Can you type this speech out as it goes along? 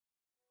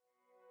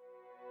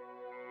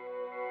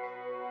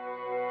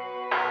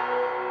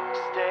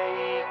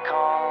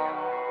calm,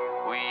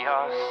 we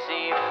are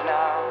safe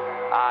now,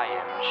 I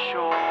am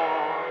sure.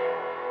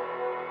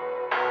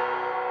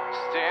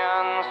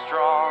 Stand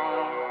strong,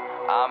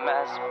 I'm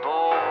as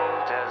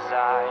bold as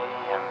I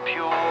am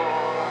pure.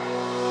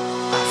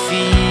 I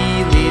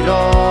feel it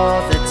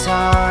all the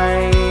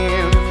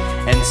time,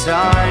 and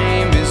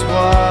time is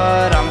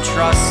what I'm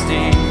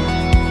trusting.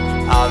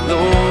 I'll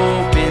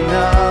open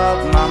up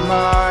my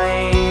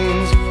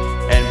mind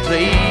and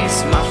place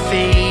my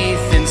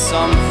faith in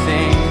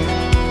something.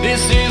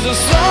 This is a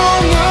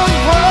song of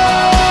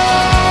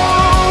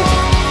hope.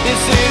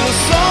 This is a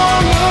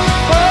song of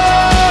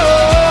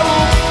hope.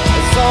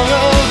 A song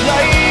of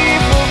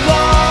life, of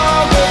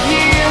love, of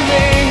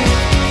healing,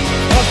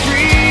 of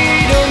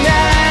freedom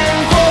and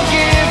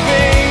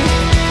forgiving.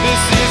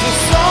 This is a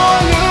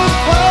song of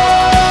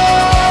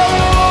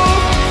hope.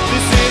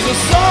 This is a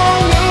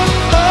song of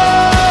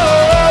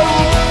hope.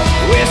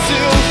 We're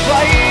still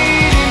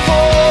fighting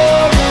for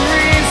a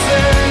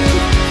reason,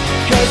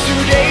 'cause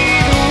today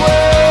the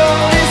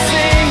world is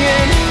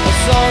singing a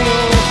song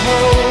of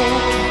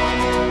hope.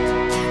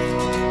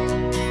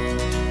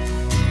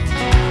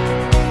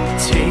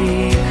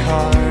 Take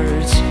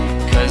heart,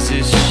 'cause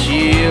this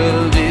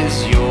shield is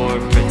your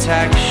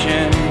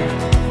protection.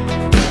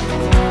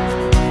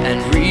 And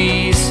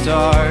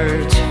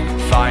restart,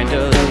 find a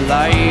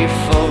light